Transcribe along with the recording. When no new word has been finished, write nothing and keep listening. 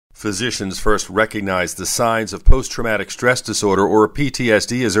Physicians first recognized the signs of post-traumatic stress disorder, or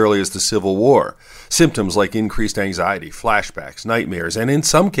PTSD, as early as the Civil War. Symptoms like increased anxiety, flashbacks, nightmares, and in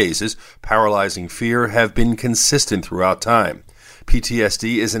some cases, paralyzing fear have been consistent throughout time.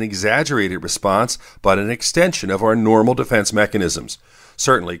 PTSD is an exaggerated response, but an extension of our normal defense mechanisms.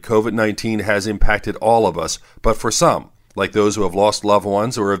 Certainly, COVID-19 has impacted all of us, but for some, like those who have lost loved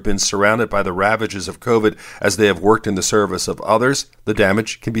ones or have been surrounded by the ravages of COVID as they have worked in the service of others, the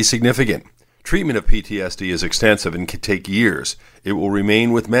damage can be significant. Treatment of PTSD is extensive and can take years. It will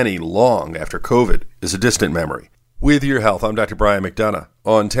remain with many long after COVID is a distant memory. With your health, I'm Dr. Brian McDonough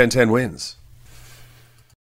on 1010 Wins.